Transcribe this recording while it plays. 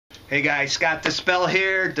Hey guys, Scott Dispel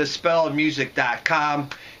here, dispelmusic.com.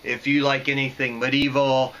 If you like anything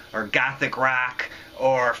medieval or gothic rock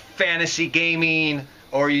or fantasy gaming,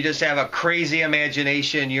 or you just have a crazy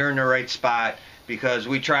imagination, you're in the right spot, because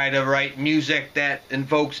we try to write music that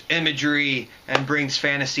invokes imagery and brings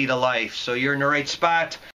fantasy to life. So you're in the right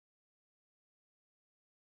spot.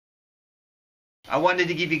 I wanted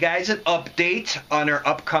to give you guys an update on our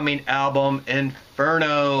upcoming album,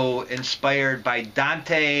 Inferno, inspired by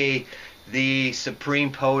Dante, the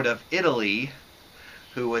supreme poet of Italy,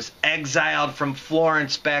 who was exiled from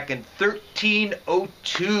Florence back in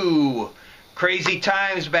 1302. Crazy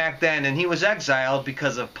times back then, and he was exiled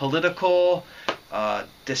because of political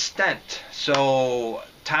dissent. So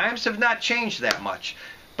times have not changed that much.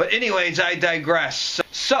 But anyways, I digress.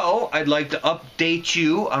 So I'd like to update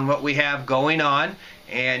you on what we have going on,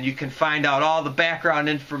 and you can find out all the background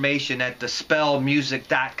information at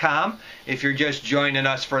dispelmusic.com if you're just joining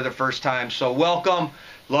us for the first time. So welcome,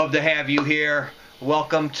 love to have you here.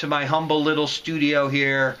 Welcome to my humble little studio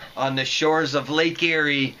here on the shores of Lake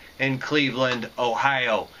Erie in Cleveland,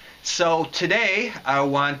 Ohio. So today I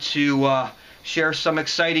want to share some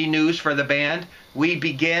exciting news for the band. We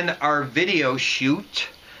begin our video shoot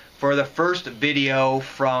for the first video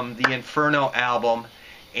from the Inferno album,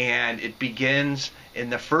 and it begins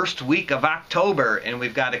in the first week of October, and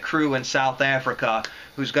we've got a crew in South Africa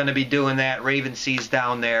who's going to be doing that. Raven Sea's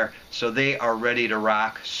down there, so they are ready to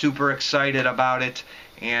rock. Super excited about it,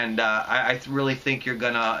 and I really think you're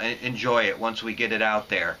going to enjoy it once we get it out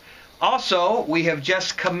there. Also, we have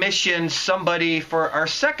just commissioned somebody for our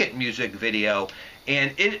second music video,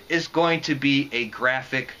 and it is going to be a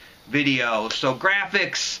graphic video. So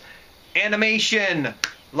graphics, animation,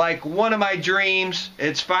 like one of my dreams.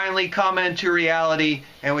 It's finally coming to reality,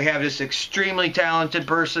 and we have this extremely talented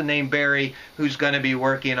person named Barry who's going to be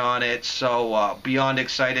working on it. So beyond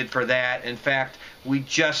excited for that. In fact, we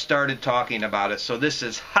just started talking about it, so this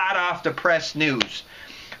is hot off the press news.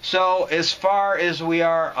 So as far as we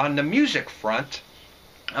are on the music front,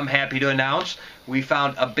 I'm happy to announce we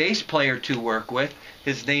found a bass player to work with.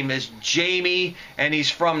 His name is Jamie, and he's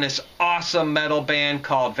from this awesome metal band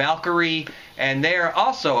called Valkyrie, and they're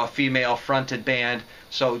also a female-fronted band.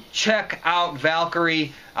 So check out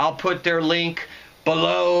Valkyrie. I'll put their link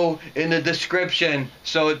below in the description,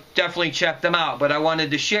 so definitely check them out. But I wanted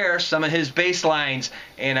to share some of his bass lines,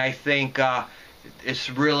 and I think it's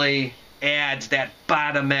really adds that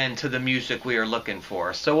bottom end to the music we are looking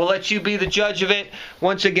for. So we'll let you be the judge of it.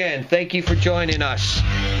 Once again, thank you for joining us.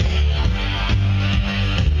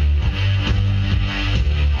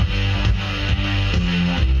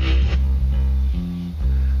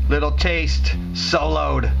 Little taste,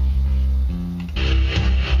 soloed.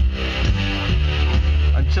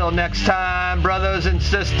 Until next time, brothers and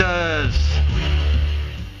sisters.